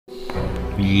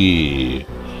Yeah.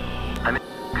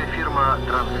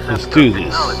 Let's do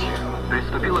this.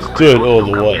 Let's do it all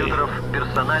the way.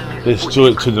 Let's do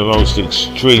it to the most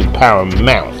extreme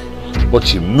paramount.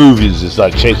 Watching movies is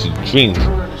like chasing dreams.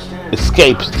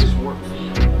 Escapist.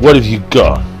 What have you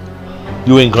got?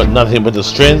 You ain't got nothing but the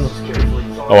strength?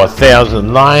 Or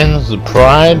 1,000 lions of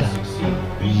pride?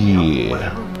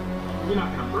 Yeah.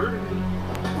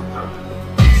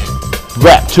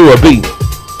 Rap to a beat.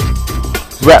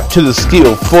 Rap to the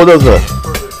skill for the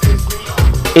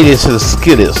idiots to the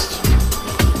skillest.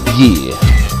 Yeah.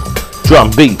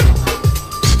 Drum beat.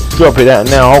 Drop it out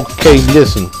now. Okay,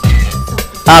 listen.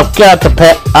 I've got the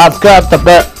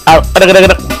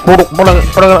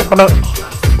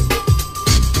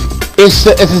It's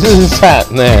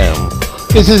satnam.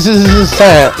 It's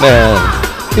satnam.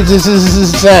 It's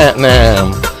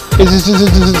satnam. It's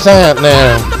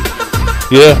satnam.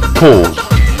 Yeah, pause.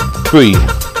 3,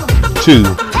 2,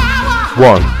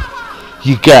 1.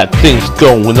 You got things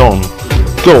going on.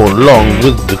 Go along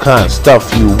with the kind of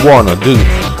stuff you wanna do.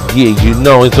 Yeah, you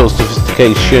know it's all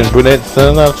sophistication, but it's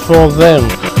not for them.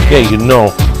 Yeah, you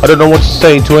know. I don't know what to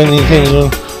say to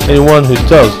anyone who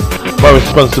does. My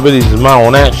responsibility is my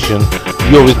own action.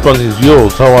 Your response is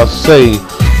yours. So I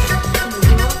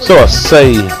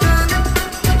say,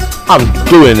 I'm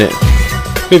doing it.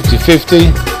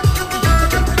 50-50.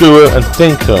 Do it and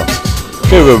thinker.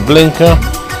 Be a blinker.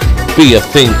 Be a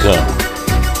thinker.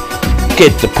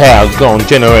 Get the power going,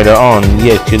 generator on.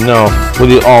 Yes, you know, with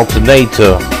the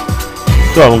alternator.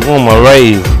 So I'm on my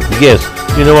rave. Yes,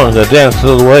 you know what? I dance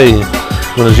all the way.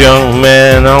 When I was a young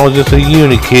man, I was just a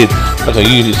uni kid, like a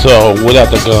uni soul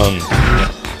without the gun.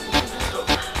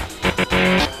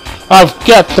 I've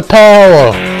got the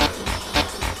power.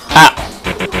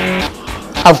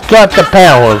 I've got the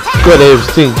power. Got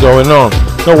everything going on.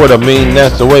 Know what I mean?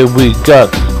 That's the way we got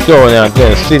going out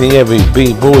there, stealing every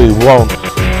beat, boy. We won't.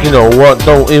 You know what?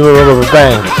 Don't even rubber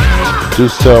bang. Do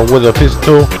so with a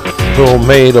pistol, all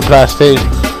made of plastic.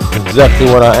 Exactly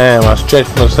what I am. I stretch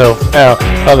myself out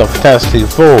of the fantastic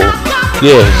fall.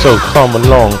 Yeah, so come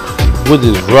along with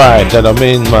this ride that I'm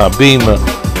in my Beamer.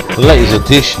 Latest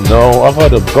edition, though. I've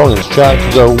had a bonus track to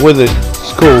go with it.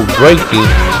 It's called Breaking,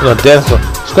 and a dancer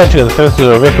scratching the fence of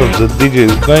the record the DJ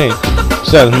is playing.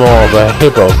 Sounds more of a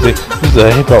hip hop thing. This is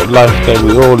a hip hop life that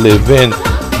we all live in.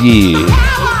 Yeah.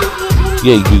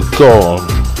 Yeah, you gone.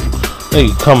 Then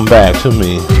you come back to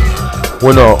me.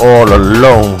 We're not all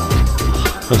alone.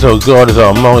 And so God is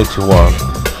our mighty one.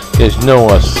 Yes, you know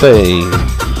I say.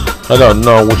 I don't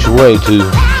know which way to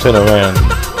turn around.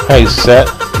 Hey, Sat,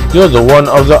 you're the one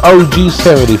of the OG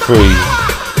 73.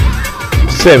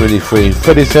 73,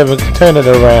 37, turn it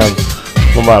around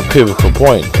for my pivotal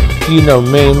point. You know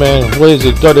me, man. Where's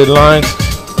the dotted line?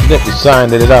 Let me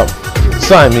sign it up.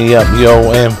 Sign me up,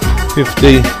 yo,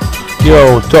 M50.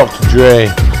 Yo, Dr. Dre,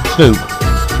 Snoop,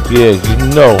 yeah, you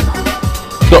know,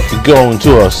 got to go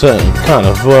into a certain kind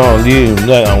of volume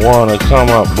that I wanna come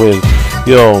up with.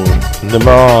 Yo,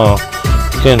 Lamar,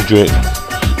 Kendrick,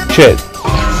 Chet.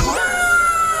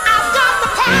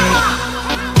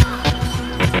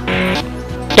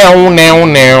 Down,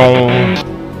 down, down.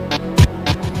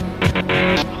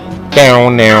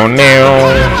 Down, down,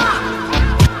 down.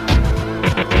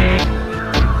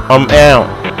 I'm out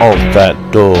of that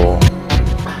door.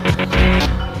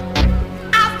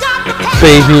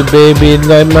 Baby, baby,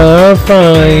 light my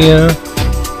fire.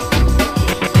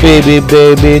 Baby,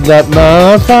 baby, light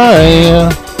my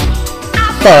fire.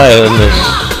 Fireless.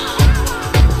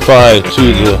 Fire to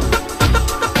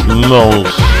the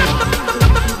most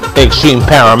extreme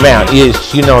paramount.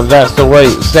 Yes, you know, that's the way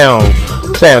it sounds.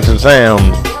 Sounds and sounds.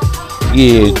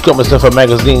 Yeah, got myself a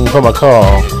magazine for my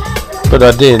car, but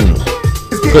I didn't.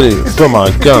 Put it for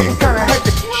my gun.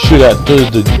 Shoot out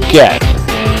through the gap.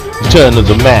 Turn to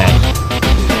the Mac.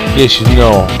 Yes, you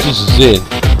know, this is it.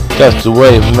 That's the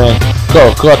way, man.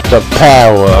 Got the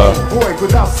power. Void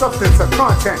without substance or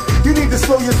content. You need to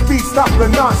slow your speed, stop the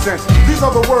nonsense. These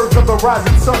are the words of the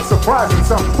rising sun, surprising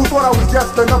some who thought I was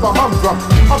just another humdrum.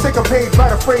 I'll take a page,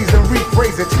 write a phrase, and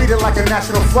rephrase it. Treat it like a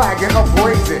national flag and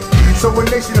upraise it, so a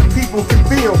nation of people can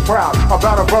feel proud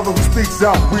about a brother who speaks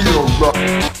out real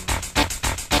love.